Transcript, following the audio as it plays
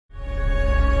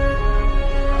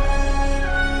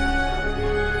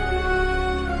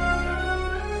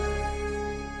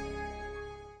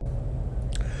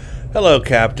Hello,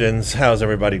 Captains. How's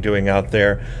everybody doing out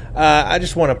there? I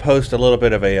just want to post a little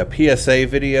bit of a PSA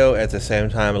video, at the same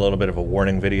time a little bit of a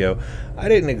warning video. I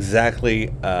didn't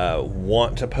exactly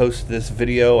want to post this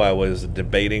video. I was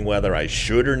debating whether I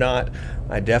should or not.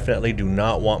 I definitely do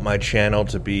not want my channel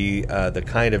to be the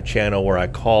kind of channel where I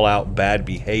call out bad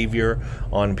behavior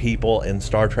on people in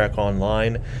Star Trek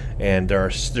Online. And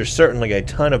there's certainly a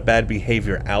ton of bad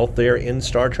behavior out there in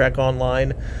Star Trek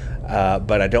Online.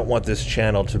 But I don't want this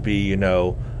channel to be, you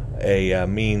know, a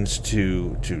means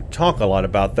to talk a lot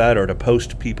about that, or to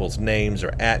post people's names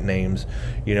or names,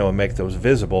 you know, and make those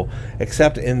visible.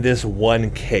 Except in this one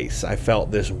case. I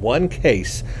felt this one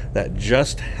case that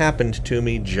just happened to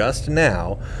me just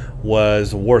now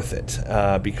was worth it,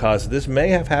 because this may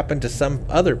have happened to some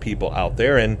other people out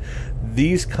there, and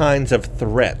these kinds of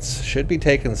threats should be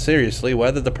taken seriously,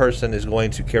 whether the person is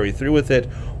going to carry through with it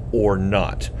or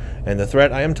not. And the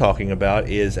threat I am talking about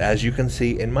is, as you can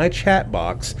see in my chat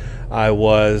box, I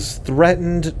was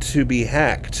threatened to be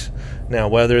hacked. Now,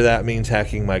 whether that means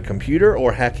hacking my computer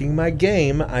or hacking my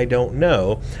game, I don't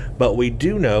know, but we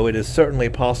do know it is certainly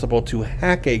possible to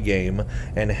hack a game,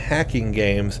 and hacking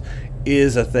games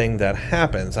is a thing that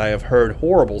happens. I have heard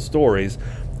horrible stories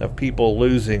of people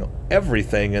losing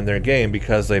everything in their game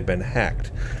because they've been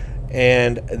hacked.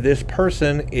 And this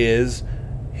person is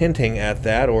hinting at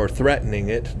that, or threatening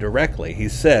it directly. He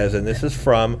says, and this is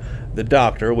from the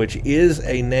Doctor, which is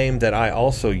a name that I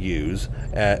also use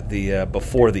at the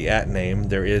before the @name.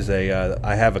 There is a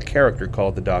I have a character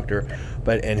called the Doctor,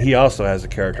 and he also has a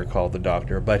character called the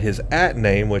Doctor, but his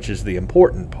 @name, which is the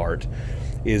important part,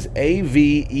 is AVENGEDONCE,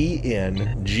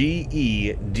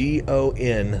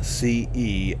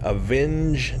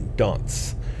 Avenge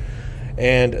Dunce.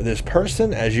 And this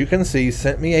person, as you can see,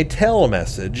 sent me a tell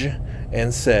message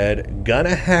and said,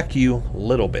 "Gonna hack you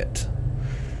little bit."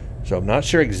 So I'm not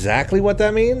sure exactly what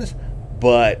that means,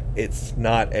 but it's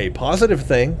not a positive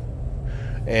thing,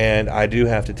 and I do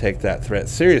have to take that threat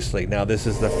seriously. Now, this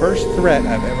is the first threat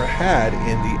I've ever had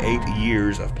in the 8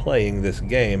 years of playing this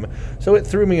game, so it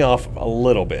threw me off a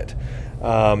little bit,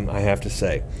 I have to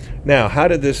say. Now, how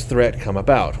did this threat come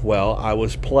about? Well, I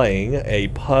was playing a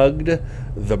Pugged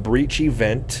the Breach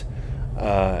event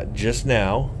just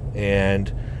now,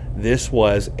 and this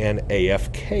was an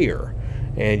AFKer,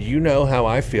 and you know how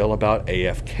I feel about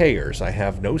AFKers. I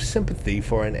have no sympathy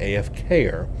for an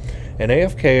AFKer. An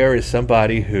AFKer is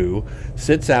somebody who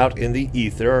sits out in the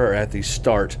ether or at the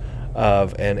start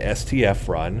of an STF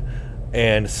run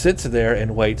and sits there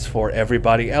and waits for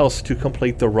everybody else to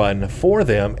complete the run for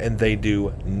them, and they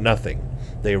do nothing.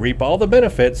 They reap all the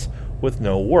benefits with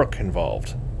no work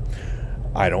involved.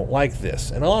 I don't like this,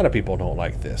 and a lot of people don't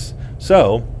like this.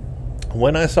 So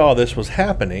when I saw this was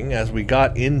happening, as we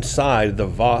got inside the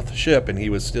Voth ship and he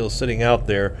was still sitting out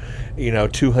there, you know,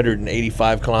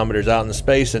 285 kilometers out in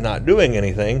space and not doing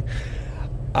anything,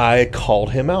 I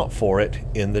called him out for it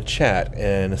in the chat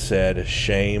and said,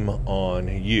 "Shame on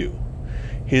you."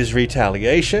 His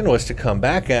retaliation was to come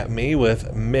back at me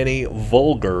with many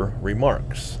vulgar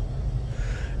remarks.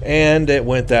 And it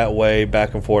went that way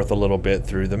back and forth a little bit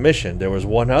through the mission. There was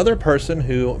one other person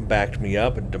who backed me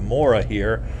up, Demora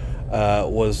here,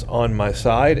 was on my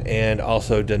side and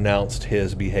also denounced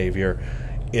his behavior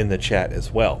in the chat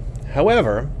as well.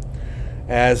 However,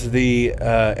 as the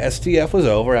STF was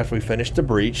over, after we finished the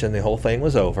breach and the whole thing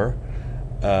was over,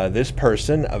 this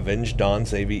person, Avenge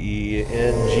Donce, AVENGEDONCE,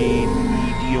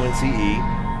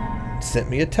 sent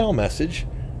me a tell message,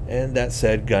 and that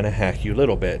said, "Gonna hack you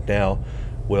little bit." Now,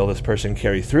 will this person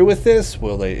carry through with this?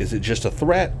 Is it just a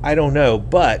threat? I don't know,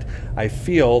 but I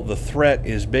feel the threat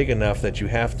is big enough that you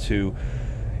have to,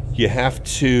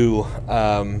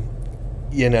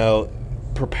 you know,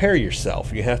 prepare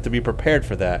yourself. You have to be prepared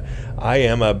for that. I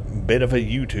am a bit of a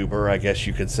YouTuber, I guess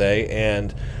you could say,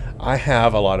 and I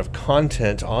have a lot of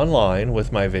content online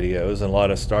with my videos, and a lot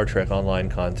of Star Trek Online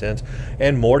content,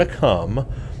 and more to come.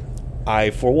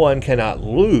 I, for one, cannot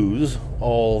lose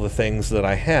all the things that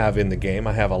I have in the game.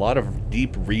 I have a lot of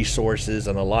deep resources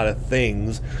and a lot of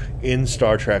things in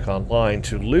Star Trek Online.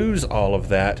 To lose all of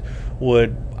that,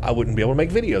 I wouldn't be able to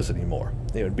make videos anymore.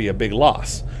 It would be a big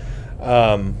loss.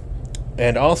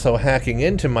 And also, hacking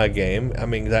into my game, I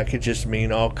mean, that could just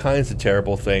mean all kinds of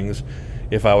terrible things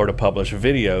if I were to publish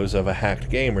videos of a hacked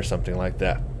game or something like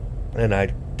that. And I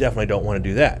definitely don't want to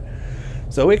do that.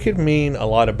 So it could mean a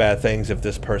lot of bad things if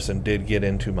this person did get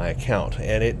into my account,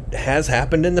 and it has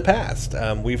happened in the past.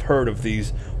 We've heard of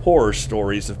these horror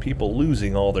stories of people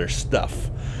losing all their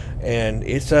stuff, and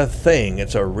it's a thing.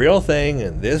 It's a real thing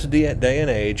in this day and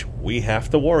age we have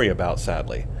to worry about,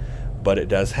 sadly. But it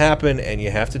does happen, and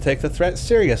you have to take the threat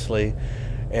seriously,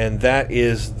 And that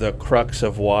is the crux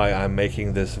of why I'm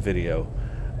making this video.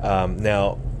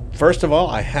 Now, first of all,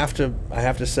 I have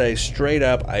to say straight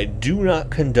up, I do not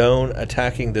condone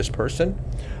attacking this person.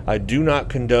 I do not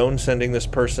condone sending this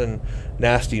person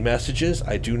nasty messages.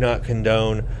 I do not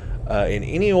condone in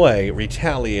any way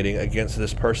retaliating against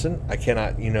this person. I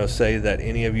cannot, say that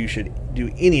any of you should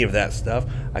do any of that stuff.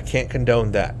 I can't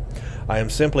condone that. I am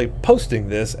simply posting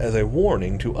this as a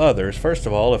warning to others. First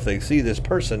of all, if they see this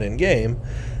person in game,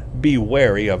 be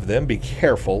wary of them. Be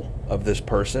careful of this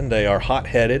person. They are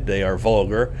hot-headed, they are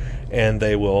vulgar, and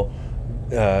they will,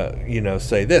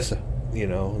 say this,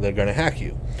 they're going to hack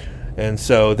you. And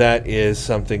so that is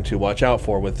something to watch out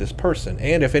for with this person.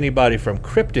 And if anybody from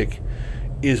Cryptic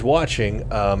is watching,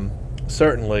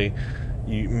 certainly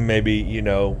you maybe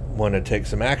want to take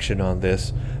some action on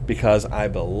this, because I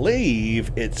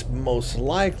believe it's most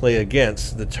likely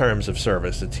against the terms of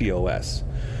service, the TOS.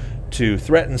 To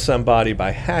threaten somebody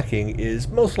by hacking is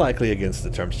most likely against the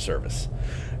terms of service.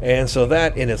 And so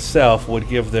that in itself would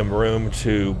give them room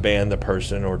to ban the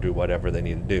person or do whatever they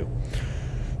need to do.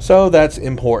 So that's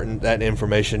important. That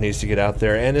information needs to get out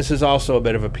there. And this is also a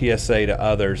bit of a PSA to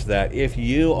others, that if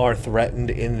you are threatened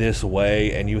in this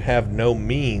way and you have no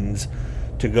means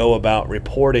to go about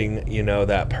reporting,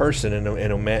 that person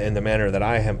in the manner that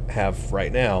I have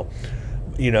right now,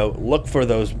 look for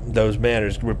those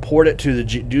manners. Report it to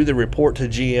do the report to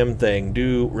GM thing.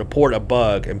 Report a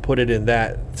bug and put it in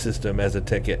that system as a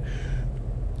ticket.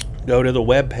 Go to the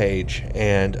web page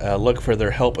and look for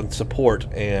their help and support,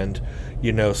 and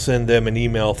send them an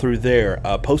email through there.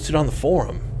 Post it on the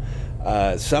forum.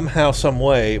 Somehow, some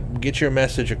way, get your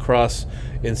message across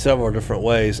in several different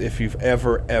ways if you've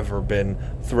ever been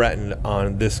threatened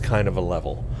on this kind of a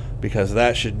level, because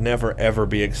that should never ever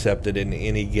be accepted in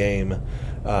any game.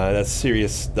 That's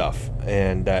serious stuff,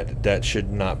 and that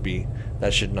should not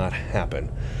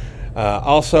happen.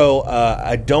 Also,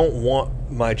 I don't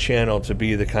want my channel to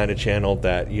be the kind of channel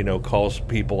that calls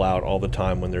people out all the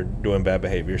time when they're doing bad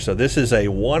behavior. So this is a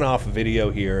one-off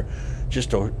video here, just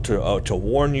to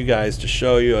warn you guys, to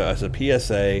show you as a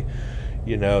PSA,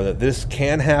 that this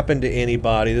can happen to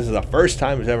anybody. This is the first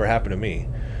time it's ever happened to me.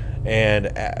 And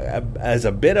as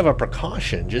a bit of a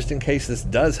precaution, just in case this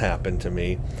does happen to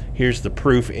me, here's the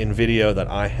proof in video that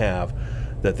I have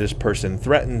that this person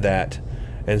threatened that.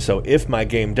 And so if my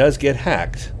game does get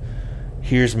hacked,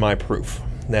 here's my proof.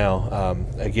 Now,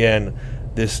 again,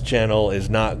 this channel is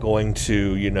not going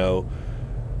to,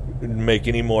 make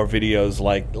any more videos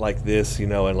like this,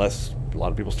 unless a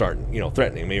lot of people start,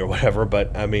 threatening me or whatever.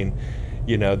 But I mean,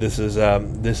 this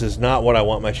is not what I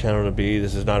want my channel to be.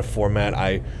 This is not a format.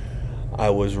 I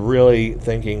was really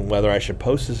thinking whether I should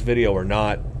post this video or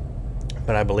not,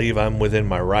 but I believe I'm within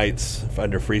my rights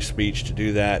under free speech to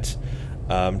do that,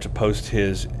 to post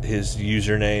his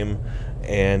username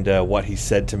and what he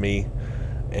said to me,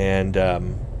 and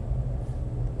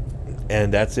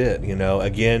that's it.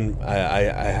 Again,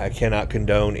 I cannot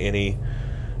condone any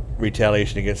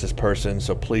retaliation against this person,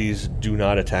 so please do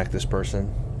not attack this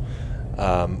person.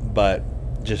 But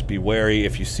just be wary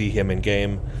if you see him in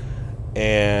game,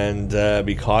 and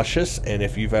be cautious. And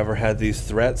if you've ever had these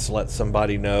threats, let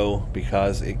somebody know,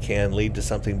 because it can lead to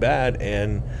something bad.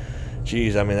 And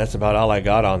geez, I mean, that's about all I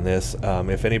got on this.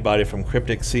 If anybody from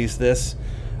Cryptic sees this,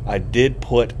 I did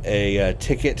put a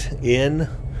ticket in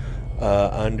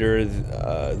under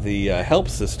the help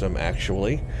system,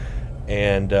 actually.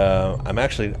 And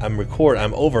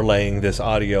I'm overlaying this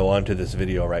audio onto this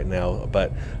video right now,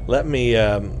 but let me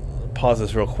pause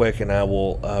this real quick and I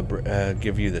will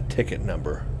give you the ticket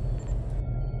number.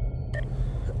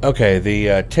 Okay,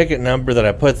 the ticket number that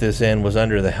I put this in was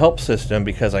under the help system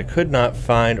because I could not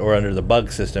find, or under the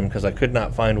bug system because I could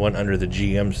not find one under the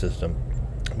GM system.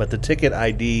 But the ticket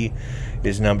ID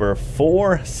is number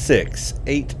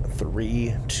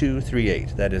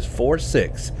 4683238. That is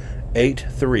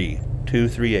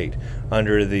 4683238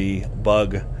 under the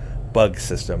bug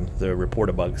system, the report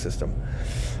a bug system.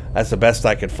 That's the best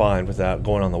I could find without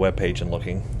going on the webpage and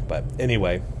looking. But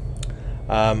anyway,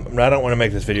 I don't want to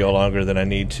make this video longer than I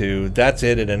need to. That's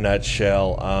it in a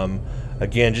nutshell.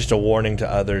 Again, just a warning to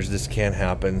others, this can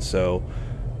happen. So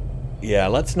yeah,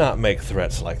 let's not make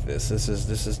threats like this. This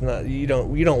is not, you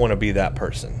don't want to be that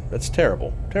person. That's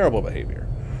terrible behavior.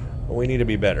 We need to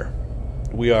be better.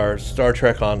 We are Star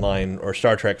Trek Online or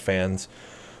Star Trek fans.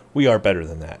 We are better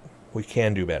than that. We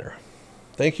can do better.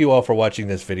 Thank you all for watching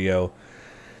this video.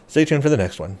 Stay tuned for the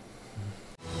next one.